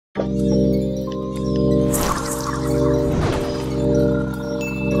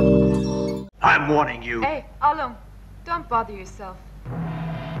I'm warning you. Hey, Alung, don't bother yourself.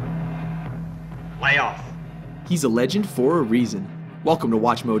 Lay off. He's a legend for a reason. Welcome to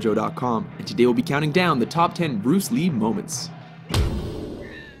WatchMojo.com, and today we'll be counting down the top 10 Bruce Lee moments.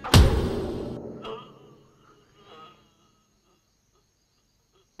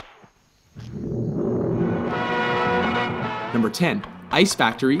 Number 10, Ice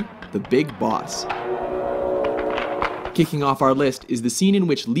Factory, The Big Boss. Kicking off our list is the scene in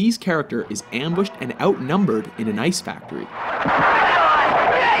which Lee's character is ambushed and outnumbered in an ice factory.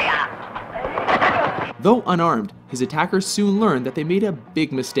 Though unarmed, his attackers soon learn that they made a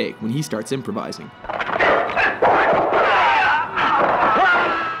big mistake when he starts improvising.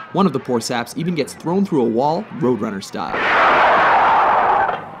 One of the poor saps even gets thrown through a wall, Roadrunner style.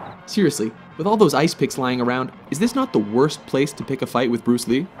 Seriously, with all those ice picks lying around, is this not the worst place to pick a fight with Bruce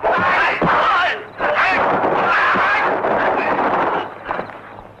Lee?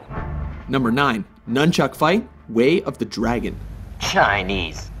 Number 9, Nunchuck Fight, Way of the Dragon.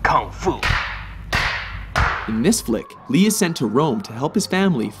 Chinese Kung Fu. In this flick, Lee is sent to Rome to help his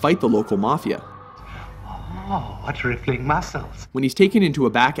family fight the local mafia. Oh, what rippling muscles. When he's taken into a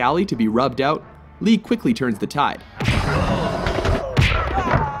back alley to be rubbed out, Lee quickly turns the tide.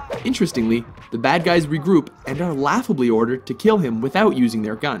 Interestingly, the bad guys regroup and are laughably ordered to kill him without using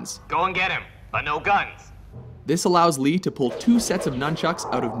their guns. Go and get him, but no guns. This allows Lee to pull 2 sets of nunchucks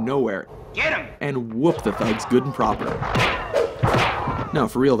out of nowhere. Get him! And whoop the thugs good and proper. No,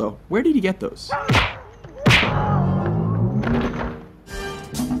 for real though, where did he get those?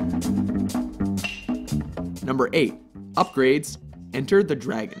 Number 8, Upgrades, Enter the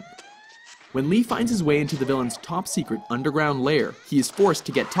Dragon. When Lee finds his way into the villain's top secret underground lair, he is forced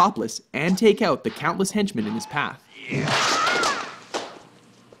to get topless and take out the countless henchmen in his path.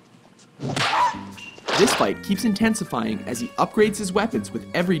 This fight keeps intensifying as he upgrades his weapons with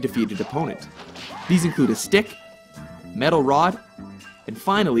every defeated opponent. These include a stick, metal rod, and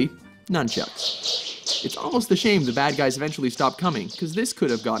finally, nunchucks. It's almost a shame the bad guys eventually stopped coming, because this could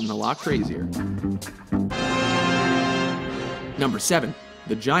have gotten a lot crazier. Number 7,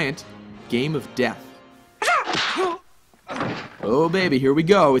 The Giant, Game of Death. Oh baby, here we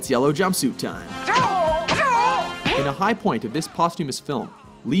go, it's yellow jumpsuit time. In a high point of this posthumous film,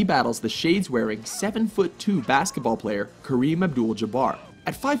 Lee battles the shades-wearing 7'2" basketball player Kareem Abdul-Jabbar.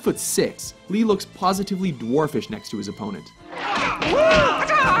 At 5'6", Lee looks positively dwarfish next to his opponent.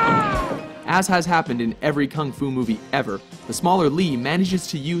 As has happened in every kung fu movie ever, the smaller Lee manages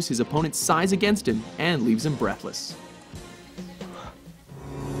to use his opponent's size against him and leaves him breathless.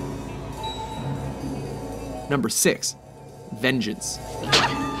 Number 6, Vengeance.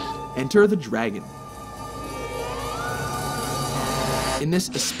 Enter the Dragon. In this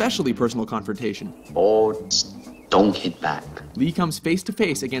especially personal confrontation, don't hit back. Lee comes face to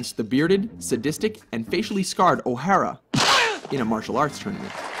face against the bearded, sadistic, and facially scarred O'Hara in a martial arts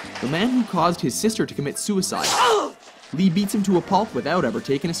tournament. The man who caused his sister to commit suicide. Lee beats him to a pulp without ever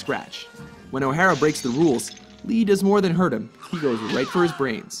taking a scratch. When O'Hara breaks the rules, Lee does more than hurt him, he goes right for his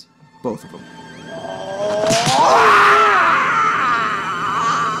brains. Both of them.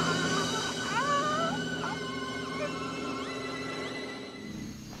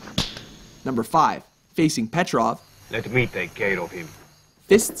 Number 5, facing Petrov. Let me take care of him.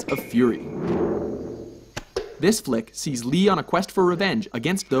 Fists of Fury. This flick sees Lee on a quest for revenge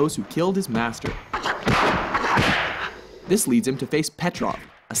against those who killed his master. This leads him to face Petrov,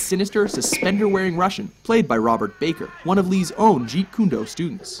 a sinister, suspender-wearing Russian played by Robert Baker, one of Lee's own Jeet Kune Do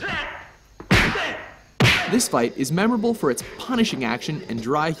students. This fight is memorable for its punishing action and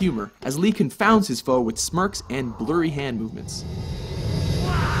dry humor, as Lee confounds his foe with smirks and blurry hand movements.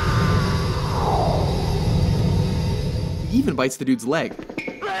 He even bites the dude's leg.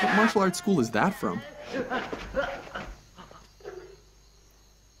 What martial arts school is that from?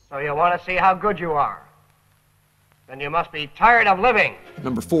 So you want to see how good you are? Then you must be tired of living.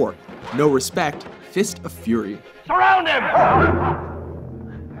 Number 4, No Respect, Fist of Fury. Surround him!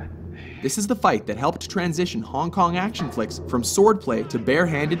 This is the fight that helped transition Hong Kong action flicks from swordplay to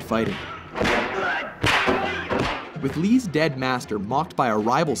bare-handed fighting. With Lee's dead master mocked by a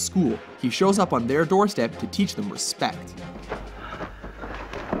rival school, he shows up on their doorstep to teach them respect.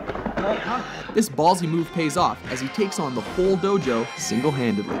 This ballsy move pays off as he takes on the whole dojo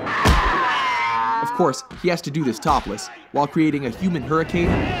single-handedly. Of course, he has to do this topless, while creating a human hurricane,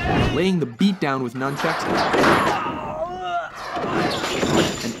 laying the beat down with nunchucks,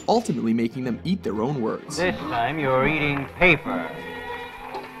 and ultimately making them eat their own words. This time you're eating paper.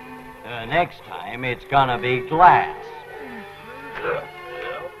 Next time it's gonna be glass.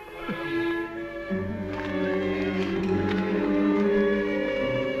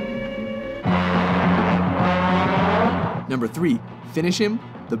 Number 3, finish him,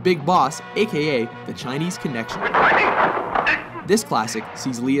 the Big Boss, aka the Chinese Connection. This classic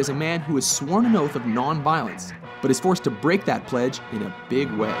sees Lee as a man who has sworn an oath of non-violence, but is forced to break that pledge in a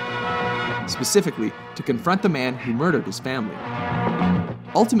big way. Specifically, to confront the man who murdered his family.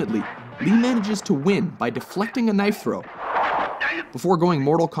 Ultimately, Lee manages to win by deflecting a knife throw, before going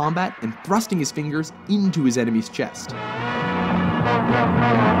Mortal Kombat and thrusting his fingers into his enemy's chest.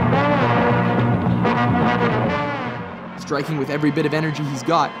 Striking with every bit of energy he's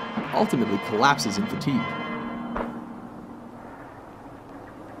got, he ultimately collapses in fatigue.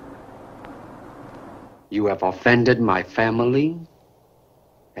 You have offended my family,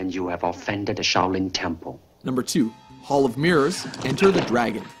 and you have offended the Shaolin Temple. Number 2, Hall of Mirrors, Enter the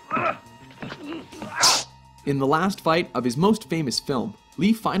Dragon. In the last fight of his most famous film,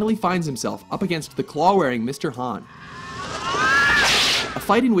 Lee finally finds himself up against the claw-wearing Mr. Han. A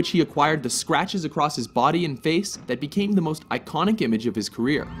fight in which he acquired the scratches across his body and face that became the most iconic image of his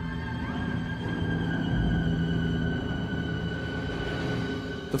career.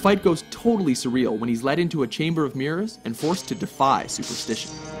 The fight goes totally surreal when he's led into a chamber of mirrors and forced to defy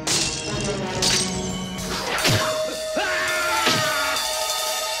superstition.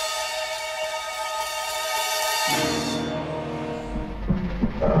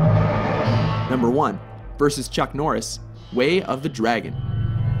 Number 1, versus Chuck Norris, Way of the Dragon.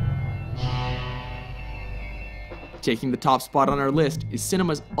 Taking the top spot on our list is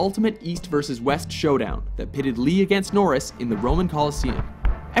cinema's ultimate East versus West showdown that pitted Lee against Norris in the Roman Colosseum.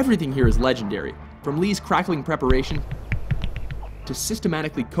 Everything here is legendary, from Lee's crackling preparation to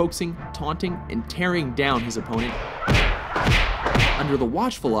systematically coaxing, taunting, and tearing down his opponent under the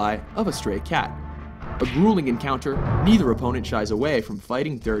watchful eye of a stray cat. A grueling encounter, neither opponent shies away from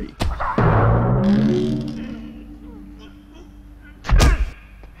fighting dirty.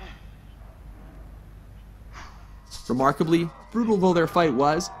 Remarkably, brutal though their fight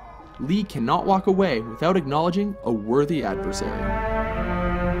was, Lee cannot walk away without acknowledging a worthy adversary.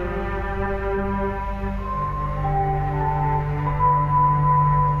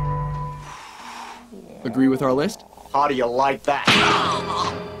 Agree with our list? How do you like that?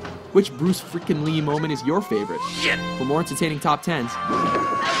 Which Bruce frickin' Lee moment is your favorite? For more entertaining top 10s,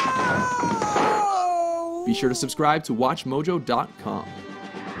 be sure to subscribe to WatchMojo.com.